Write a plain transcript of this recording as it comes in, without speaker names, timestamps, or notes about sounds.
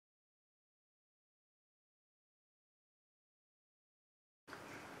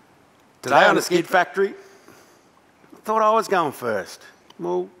Today on the Skid Factory, I thought I was going first.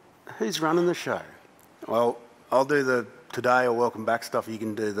 Well, who's running the show? Well, I'll do the today or welcome back stuff. You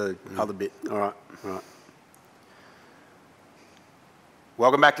can do the other bit. All right.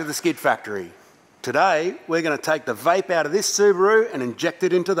 Welcome back to the Skid Factory. Today, we're going to take the vape out of this Subaru and inject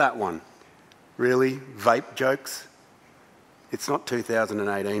it into that one. Really? Vape jokes? It's not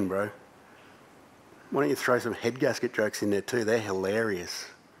 2018, bro. Why don't you throw some head gasket jokes in there too? They're hilarious.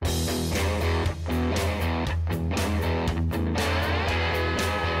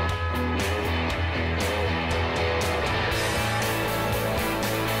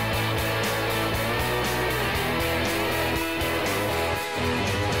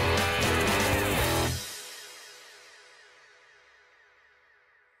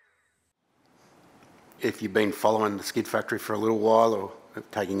 If you've been following the Skid Factory for a little while, or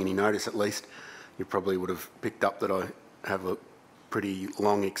taking any notice at least, you probably would have picked up that I have a pretty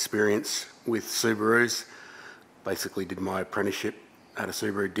long experience with Subarus. Basically did my apprenticeship at a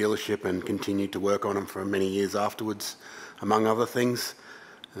Subaru dealership and continued to work on them for many years afterwards, among other things.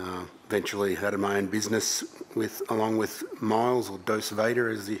 Eventually had my own business along with Miles, or Dose Vader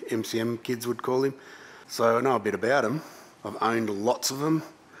as the MCM kids would call him. So I know a bit about them. I've owned lots of them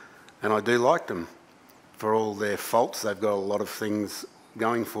and I do like them. For all their faults, they've got a lot of things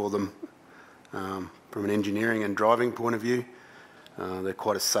going for them from an engineering and driving point of view. They're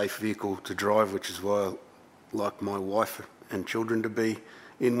quite a safe vehicle to drive, which is why I like my wife and children to be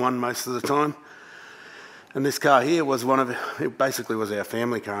in one most of the time. And this car here was it basically was our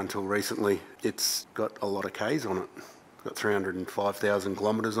family car until recently. It's got a lot of Ks on it. It's got 305,000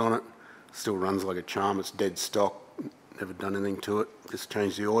 kilometres on it. Still runs like a charm. It's dead stock. Never done anything to it. Just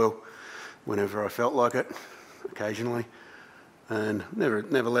changed the oil whenever I felt like it, occasionally, and never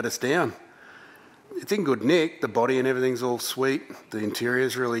let us down. It's in good nick. The body and everything's all sweet. The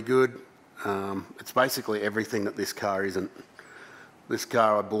interior's really good. It's basically everything that this car isn't. This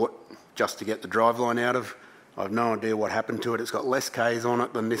car I bought just to get the driveline out of. I've no idea what happened to it. It's got less Ks on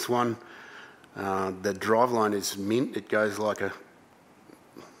it than this one. The driveline is mint. It goes like a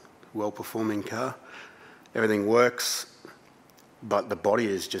well-performing car. Everything works. But the body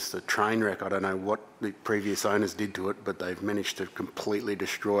is just a train wreck. I don't know what the previous owners did to it, but they've managed to completely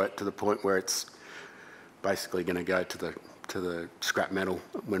destroy it to the point where it's basically going to go to the scrap metal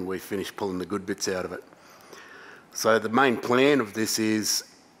when we finish pulling the good bits out of it. So the main plan of this is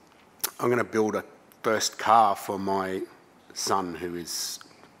I'm going to build a first car for my son, who is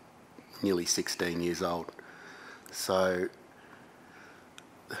nearly 16 years old. So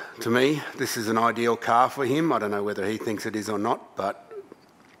to me, this is an ideal car for him. I don't know whether he thinks it is or not, but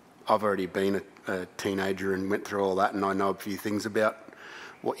I've already been a teenager and went through all that, and I know a few things about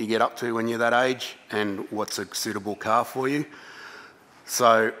what you get up to when you're that age and what's a suitable car for you.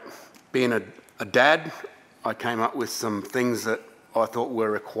 So being a dad, I came up with some things that I thought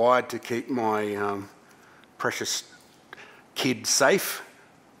were required to keep my precious kid safe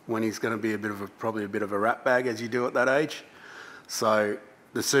when he's going to be probably a bit of a rat bag, as you do at that age. So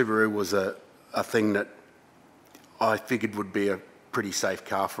the Subaru was a thing that I figured would be a pretty safe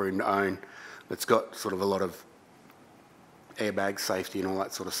car for him to own. It's got sort of a lot of airbag safety and all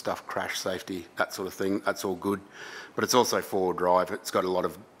that sort of stuff, crash safety, that sort of thing. That's all good. But it's also four-wheel drive. It's got a lot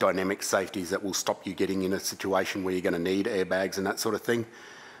of dynamic safeties that will stop you getting in a situation where you're going to need airbags and that sort of thing.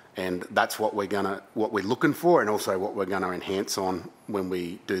 And that's what we're looking for, and also what we're going to enhance on when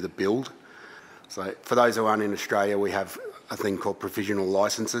we do the build. So for those who aren't in Australia, we have a thing called provisional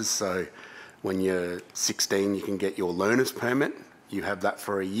licenses. So when you're 16, you can get your learner's permit. You have that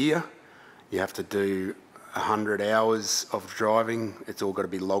for a year. You have to do 100 hours of driving. It's all got to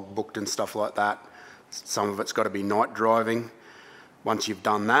be log booked and stuff like that. Some of it's got to be night driving. Once you've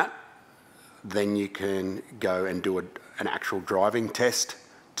done that, then you can go and do an actual driving test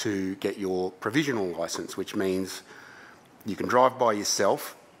to get your provisional license, which means you can drive by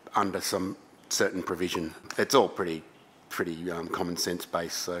yourself under some certain provision. It's all pretty common sense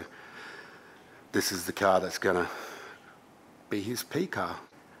based. So this is the car that's going to be his P car.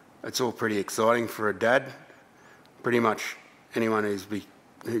 It's all pretty exciting for a dad. Pretty much anyone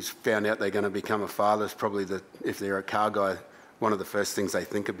who's found out they're going to become a father is probably, if they're a car guy, one of the first things they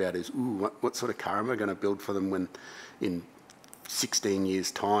think about is, ooh, what sort of car am I going to build for them when in 16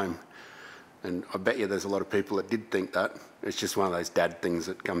 years' time? And I bet you there's a lot of people that did think that. It's just one of those dad things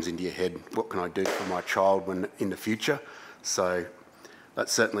that comes into your head. What can I do for my child in the future? So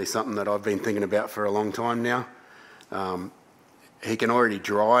that's certainly something that I've been thinking about for a long time now. He can already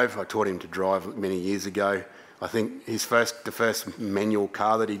drive. I taught him to drive many years ago. I think the first manual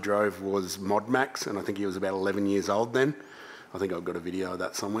car that he drove was Mod Max, and I think he was about 11 years old then. I think I've got a video of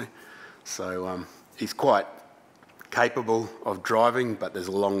that somewhere. So he's quite capable of driving, but there's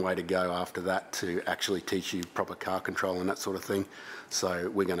a long way to go after that to actually teach you proper car control and that sort of thing.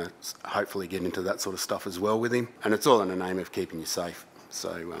 So we're going to hopefully get into that sort of stuff as well with him. And it's all in the name of keeping you safe.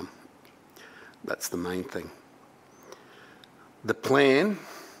 So that's the main thing. The plan,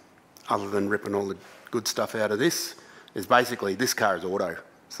 other than ripping all the good stuff out of this, is basically this car is auto.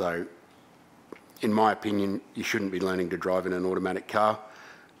 So in my opinion, you shouldn't be learning to drive in an automatic car.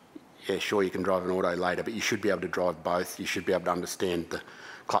 Yeah, sure, you can drive an auto later, but you should be able to drive both. You should be able to understand the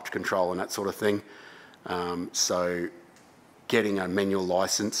clutch control and that sort of thing. So getting a manual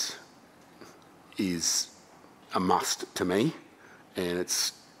license is a must to me, and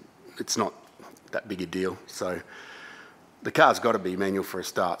it's not that big a deal. So the car's got to be manual for a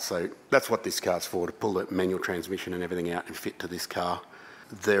start. So that's what this car's for, to pull the manual transmission and everything out and fit to this car.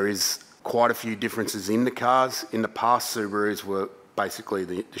 There is quite a few differences in the cars. In the past, Subarus were basically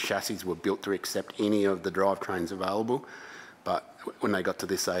the chassis were built to accept any of the drivetrains available, but when they got to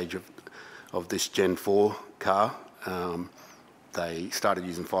this age of this Gen 4 car, they started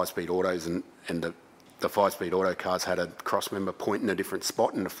using 5-speed autos, and the 5-speed auto cars had a cross member point in a different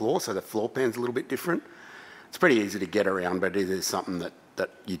spot in the floor, so the floor pan's a little bit different. It's pretty easy to get around, but it is something that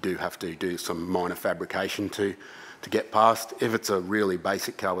you do have to do some minor fabrication to get past. If it's a really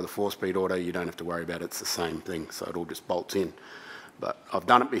basic car with a 4-speed auto, you don't have to worry about it. It's the same thing, so it all just bolts in. But I've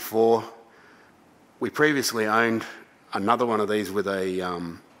done it before. We previously owned another one of these with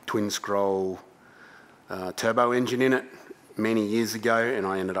a twin-scroll turbo engine in it many years ago, and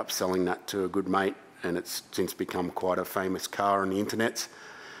I ended up selling that to a good mate, and it's since become quite a famous car on the internet.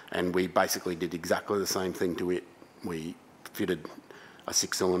 And we basically did exactly the same thing to it. We fitted a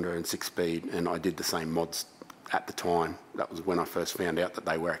 6-cylinder and 6-speed, and I did the same mods at the time. That was when I first found out that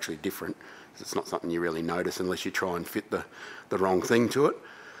they were actually different. It's not something you really notice unless you try and fit the wrong thing to it.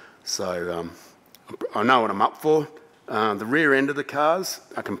 So I know what I'm up for. The rear end of the cars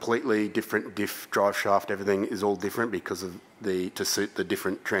are completely different. Diff, drive shaft, everything is all different because of to suit the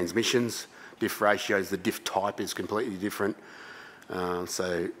different transmissions, diff ratios. The diff type is completely different.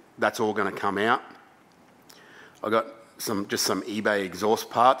 So that's all going to come out. I got just some eBay exhaust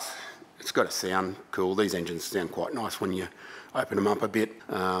parts. It's got to sound cool. These engines sound quite nice when you open them up a bit.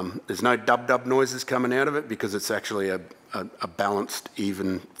 There's no dub noises coming out of it because it's actually a balanced,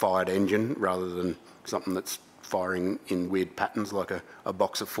 even fired engine rather than something that's firing in weird patterns like a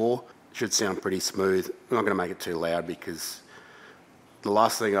box of 4. Should sound pretty smooth. I'm not going to make it too loud because the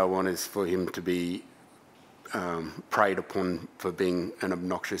last thing I want is for him to be preyed upon for being an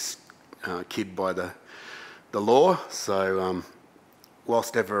obnoxious kid by the law. So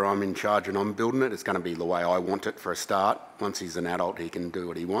whilst ever I'm in charge and I'm building it, it's going to be the way I want it for a start. Once he's an adult, he can do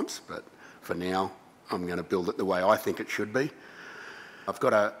what he wants, but for now, I'm going to build it the way I think it should be. I've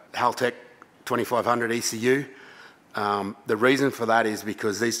got a Haltech 2500 ECU. The reason for that is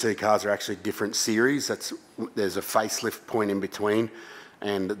because these two cars are actually different series. There's a facelift point in between,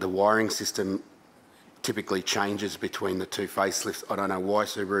 and the wiring system typically changes between the two facelifts. I don't know why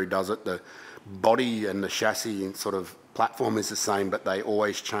Subaru does it. The body and the chassis and sort of platform is the same, but they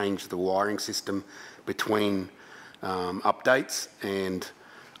always change the wiring system between updates, and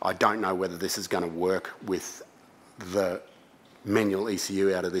I don't know whether this is going to work with the manual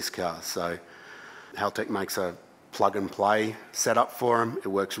ECU out of this car. So Haltech makes a plug and play setup for them. It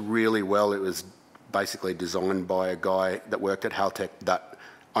works really well. It was basically designed by a guy that worked at Haltech that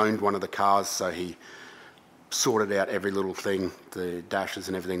owned one of the cars, so he sorted out every little thing. The dashes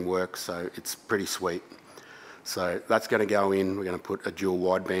and everything work, so it's pretty sweet. So that's going to go in. We're going to put a dual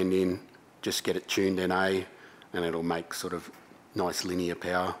wideband in, just get it tuned in A, and it'll make sort of nice linear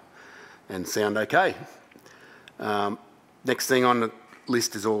power and sound okay. Next thing on the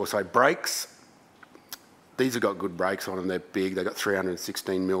list is also brakes. These have got good brakes on them. They're big. They've got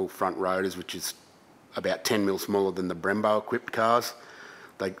 316mm front rotors, which is about 10mm smaller than the Brembo equipped cars.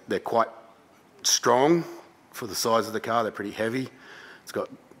 They're quite strong for the size of the car. They're pretty heavy. It's got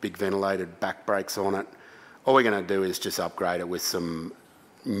big ventilated back brakes on it. All we're going to do is just upgrade it with some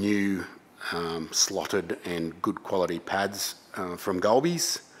new slotted and good quality pads from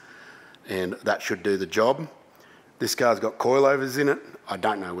Golby's, and that should do the job. This car's got coilovers in it. I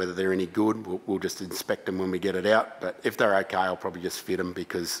don't know whether they're any good. We'll just inspect them when we get it out, but if they're okay, I'll probably just fit them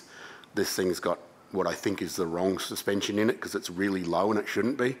because this thing's got what I think is the wrong suspension in it because it's really low and it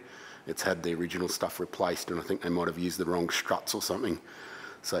shouldn't be. It's had the original stuff replaced, and I think they might have used the wrong struts or something.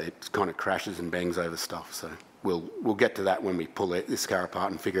 So it kind of crashes and bangs over stuff. So we'll get to that when we pull this car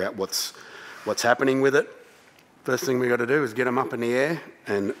apart and figure out what's happening with it. First thing we got to do is get them up in the air,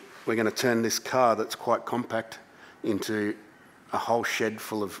 and we're going to turn this car that's quite compact into a whole shed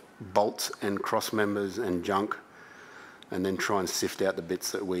full of bolts and cross members and junk, and then try and sift out the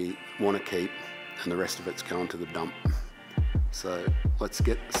bits that we want to keep, and the rest of it's going to the dump. So let's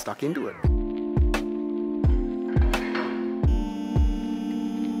get stuck into it.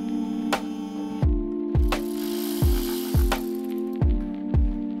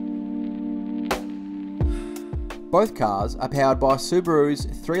 Both cars are powered by Subaru's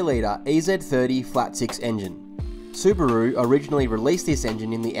 3-litre EZ30 flat-six engine. Subaru originally released this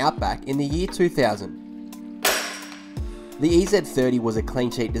engine in the Outback in the year 2000. The EZ30 was a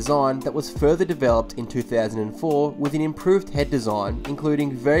clean sheet design that was further developed in 2004 with an improved head design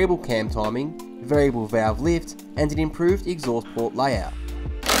including variable cam timing, variable valve lift, and an improved exhaust port layout.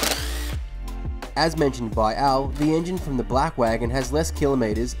 As mentioned by Al, the engine from the black wagon has less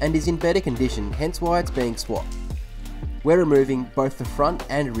kilometres and is in better condition, hence why it's being swapped. We're removing both the front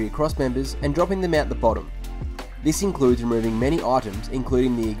and rear cross members and dropping them out the bottom. This includes removing many items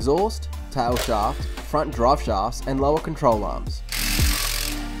including the exhaust, tail shaft, front drive shafts and lower control arms.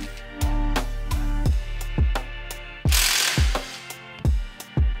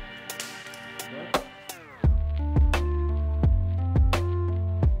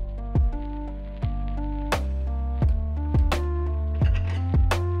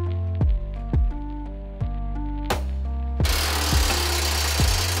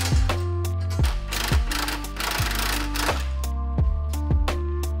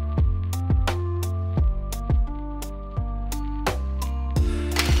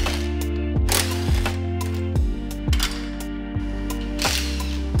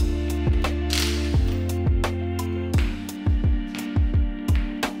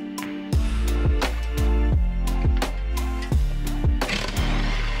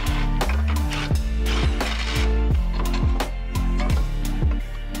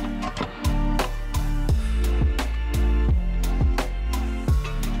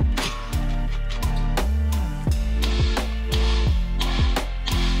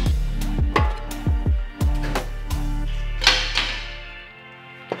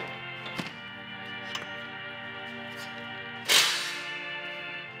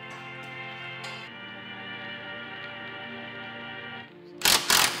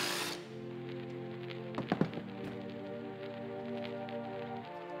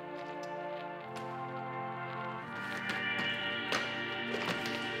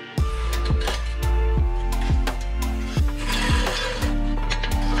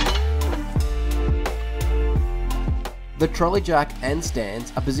 The trolley jack and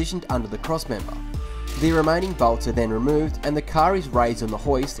stands are positioned under the crossmember. The remaining bolts are then removed and the car is raised on the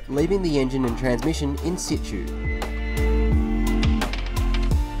hoist, leaving the engine and transmission in situ.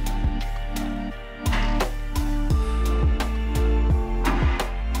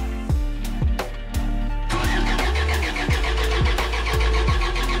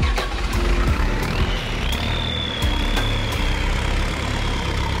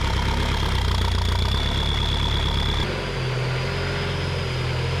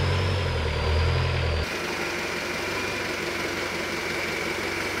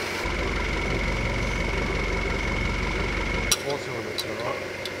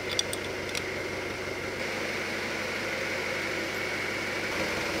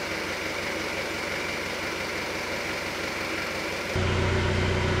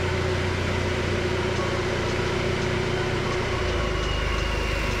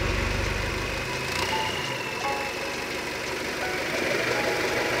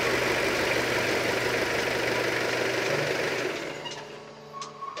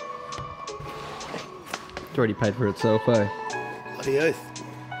 It's already paid for itself, eh? Bloody oath.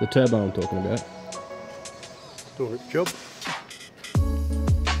 The turbo I'm talking about. Doing a job.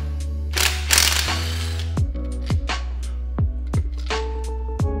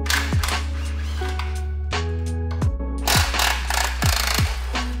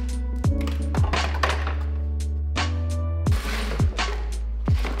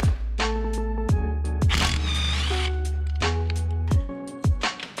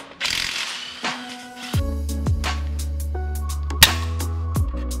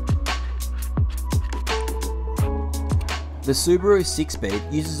 The Subaru 6-speed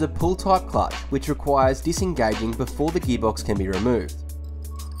uses a pull-type clutch which requires disengaging before the gearbox can be removed.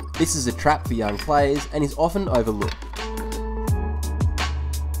 This is a trap for young players and is often overlooked.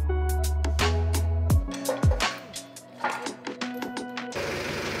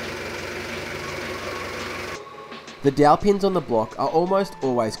 The dowel pins on the block are almost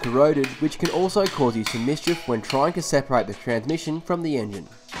always corroded, which can also cause you some mischief when trying to separate the transmission from the engine.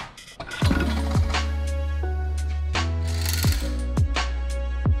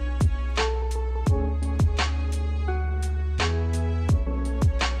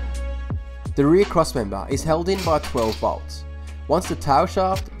 The rear crossmember is held in by 12 bolts. Once the tail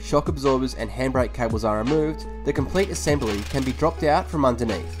shaft, shock absorbers and handbrake cables are removed, the complete assembly can be dropped out from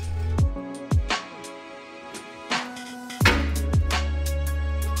underneath.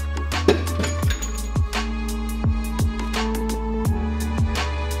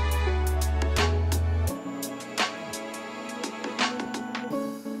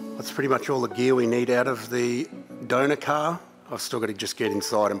 That's pretty much all the gear we need out of the donor car. I've still got to just get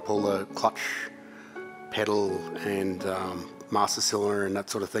inside and pull the clutch pedal and master cylinder and that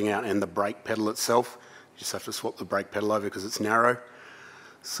sort of thing out, and the brake pedal itself. You just have to swap the brake pedal over because it's narrow.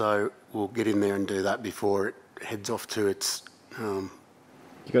 So we'll get in there and do that before it heads off to its You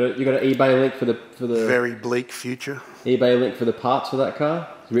got an eBay link for the very bleak future. eBay link for the parts for that car.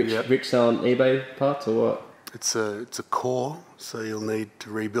 Yep. Rich selling eBay parts or what? It's a core, so you'll need to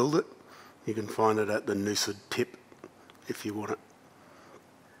rebuild it. You can find it at the Noosa tip if you want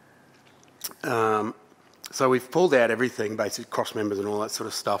it. So we've pulled out everything, basic cross members and all that sort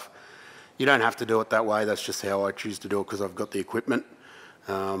of stuff. You don't have to do it that way. That's just how I choose to do it because I've got the equipment.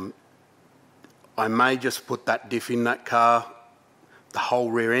 I may just put that diff in that car, the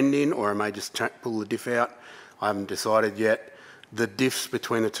whole rear end in, or I may just pull the diff out. I haven't decided yet. The diffs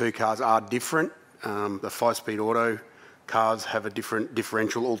between the two cars are different. The 5-speed auto cars have a different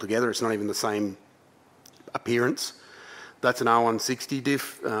differential altogether. It's not even the same appearance. That's an R160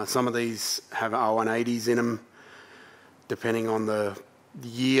 diff. Some of these have R180s in them, depending on the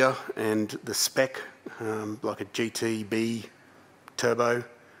year and the spec. Like a GTB turbo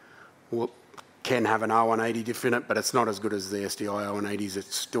can have an R180 diff in it, but it's not as good as the SDI R180s.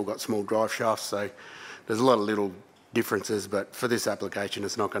 It's still got small drive shafts, so there's a lot of little differences, but for this application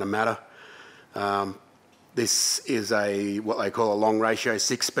it's not going to matter. This is what they call a long ratio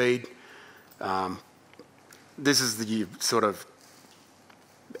 6-speed. This is the sort of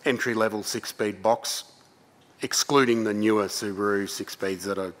entry-level 6-speed box, excluding the newer Subaru 6-speeds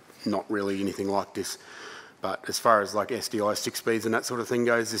that are not really anything like this. But as far as like SDI 6-speeds and that sort of thing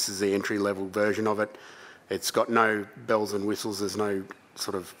goes, this is the entry-level version of it. It's got no bells and whistles. There's no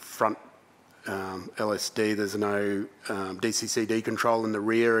sort of front LSD. There's no DCCD control in the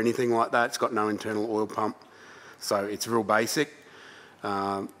rear or anything like that. It's got no internal oil pump. So it's real basic.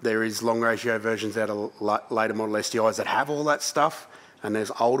 There is long ratio versions out of later model SDIs that have all that stuff, and there's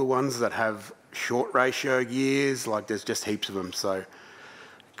older ones that have short ratio gears. Like there's just heaps of them. So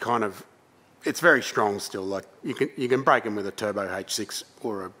kind of, it's very strong still. Like you can break them with a turbo H6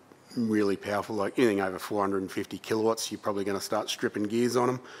 or a really powerful, like anything over 450 kilowatts. You're probably going to start stripping gears on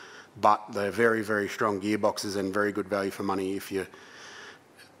them, but they're very, very strong gearboxes and very good value for money if you,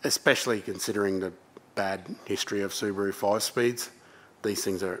 especially considering the bad history of Subaru 5-speeds. These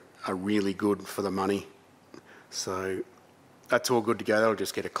things are really good for the money. So that's all good to go. They'll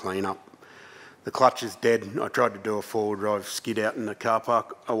just get a clean up. The clutch is dead. I tried to do a forward drive skid out in the car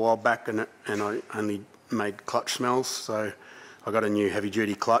park a while back, and I only made clutch smells. So I got a new heavy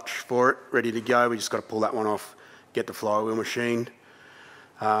duty clutch for it, ready to go. We just got to pull that one off, get the flywheel machined.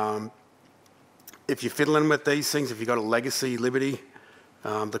 If you're fiddling with these things, if you've got a Legacy Liberty,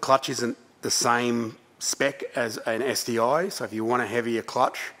 the clutch isn't the same spec as an SDI, so if you want a heavier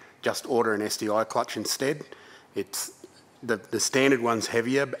clutch, just order an SDI clutch instead. It's the standard one's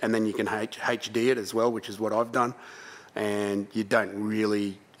heavier, and then you can HD it as well, which is what I've done, and it doesn't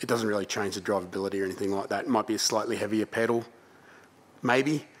really change the drivability or anything like that. It might be a slightly heavier pedal,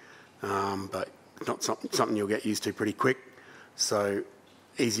 maybe, but not something you'll get used to pretty quick. So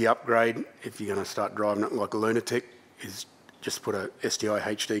easy upgrade if you're going to start driving it like a lunatic is just put a SDI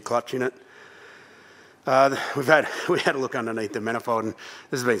HD clutch in it. We had a look underneath the manifold, and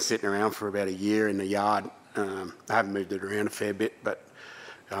this has been sitting around for about a year in the yard. I haven't moved it around a fair bit, but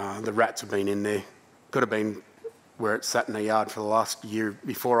the rats have been in there. Could have been where it sat in the yard for the last year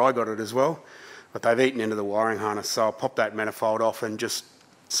before I got it as well, but they've eaten into the wiring harness, so I'll pop that manifold off and just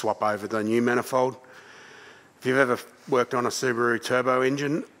swap over the new manifold. If you've ever worked on a Subaru turbo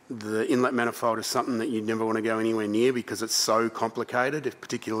engine, the inlet manifold is something that you never want to go anywhere near because it's so complicated,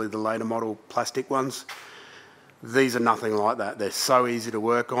 particularly the later model plastic ones. These are nothing like that. They're so easy to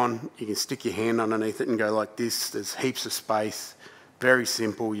work on. You can stick your hand underneath it and go like this. There's heaps of space. Very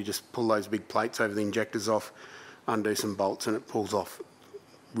simple. You just pull those big plates over the injectors off, undo some bolts, and it pulls off.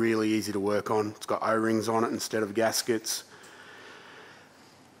 Really easy to work on. It's got O-rings on it instead of gaskets.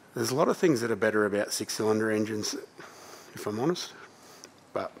 There's a lot of things that are better about 6-cylinder engines, if I'm honest.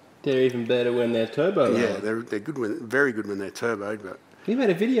 But they're even better when they're turbo. Yeah, they're good very good when they're turboed. But you made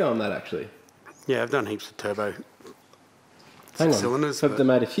a video on that actually. Yeah, I've done heaps of turbo Hang cylinders. I've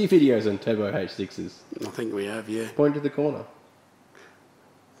made a few videos on turbo H6s. I think we have, yeah. Point to the corner.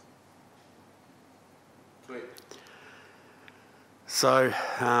 So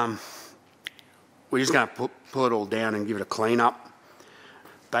we're just going to pull it all down and give it a clean up.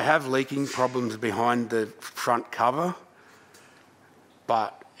 They have leaking problems behind the front cover,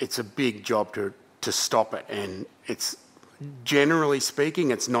 but it's a big job to stop it, and it's, generally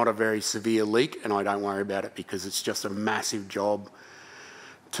speaking, it's not a very severe leak, and I don't worry about it because it's just a massive job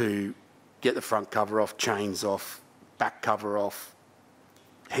to get the front cover off, chains off, back cover off,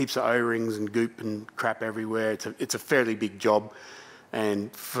 heaps of O-rings and goop and crap everywhere. It's a fairly big job,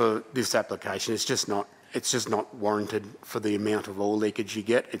 and for this application, it's just not warranted for the amount of oil leakage you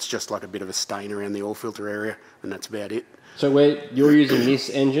get. It's just like a bit of a stain around the oil filter area, and that's about it. So you're using this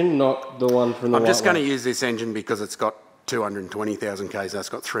engine, not the one from the I'm just going to use this engine because it's got 220,000 Ks, that's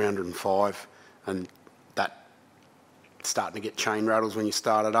got 305, and that's starting to get chain rattles when you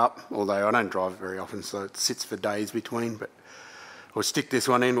start it up, although I don't drive it very often, so it sits for days between. But we'll stick this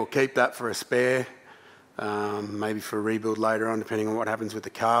one in, we'll keep that for a spare, maybe for a rebuild later on, depending on what happens with the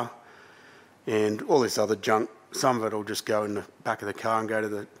car. And all this other junk, some of it will just go in the back of the car and go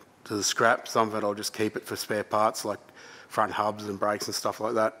to the scrap. Some of it I'll just keep it for spare parts, like front hubs and brakes and stuff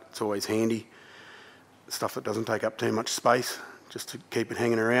like that. It's always handy. Stuff that doesn't take up too much space, just to keep it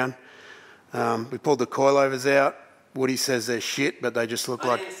hanging around. We pulled the coilovers out. Woody says they're shit, but they just look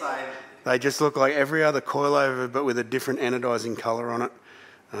like every other coilover, but with a different anodizing colour on it.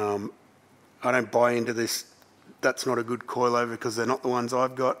 I don't buy into this. That's not a good coilover because they're not the ones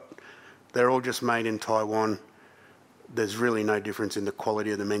I've got. They're all just made in Taiwan. There's really no difference in the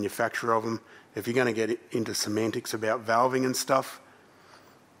quality of the manufacture of them. If you're going to get into semantics about valving and stuff,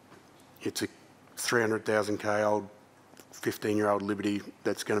 it's a 300,000 K old 15-year-old Liberty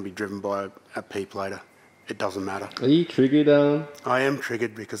that's going to be driven by a P-plater. It doesn't matter. Are you triggered? I am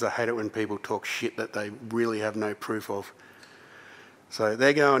triggered because I hate it when people talk shit that they really have no proof of. So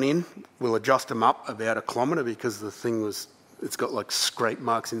they're going in. We'll adjust them up about 1 kilometre because the thing it's got like scrape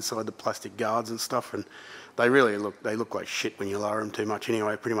marks inside the plastic guards and stuff, and they look like shit when you lower them too much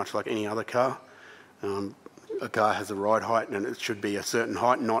anyway, pretty much like any other car. A car has a ride height and it should be a certain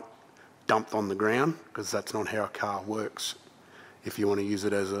height, not dumped on the ground, because that's not how a car works if you want to use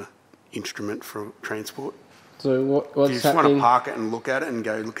it as an instrument for transport. So what's happening? You just want to park it and look at it and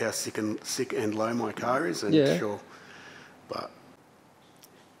go, look how sick and low my car is, and yeah. Sure. But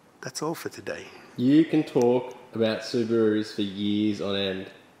that's all for today. You can talk about Subarus for years on end.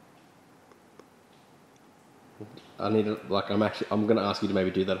 I'm going to ask you to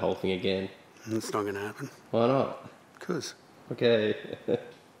maybe do that whole thing again. It's not going to happen. Why not? Because. Okay.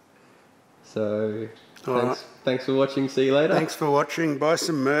 So, Right. Thanks for watching. See you later. Thanks for watching. Buy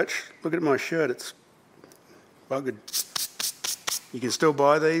some merch. Look at my shirt. It's buggered. You can still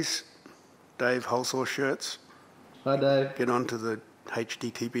buy these Dave Wholesale shirts. Hi, Dave. Get onto the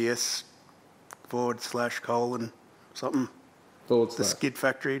https://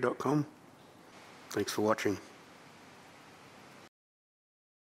 skidfactory.com. Thanks for watching.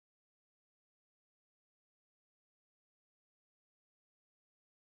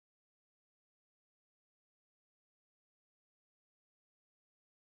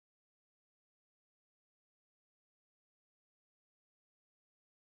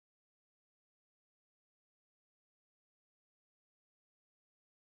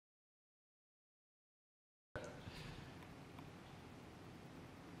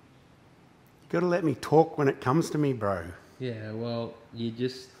 You gotta let me talk when it comes to me, bro. Yeah, well, you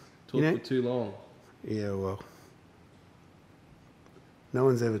just talk for too long. Yeah, well. No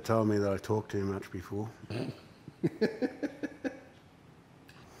one's ever told me that I talk too much before.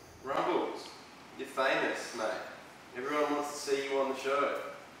 Rumbles, you're famous, mate. Everyone wants to see you on the show.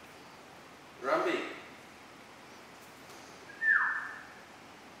 Rumby.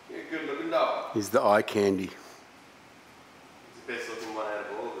 You're a good looking dog. He's the eye candy. He's the best looking one out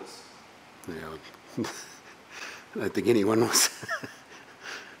of all of us. Yeah, I don't think anyone was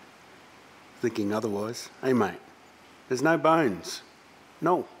thinking otherwise. Hey, mate, there's no bones.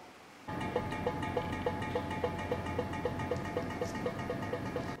 No.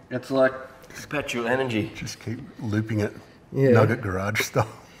 It's like perpetual energy. Just keep looping it. Yeah. Nugget Garage style.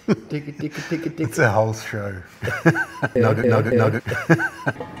 Tick, tick, tick, tick. It's a whole show. Nugget.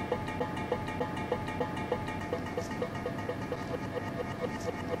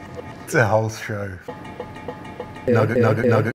 It's a whole show. Nugget.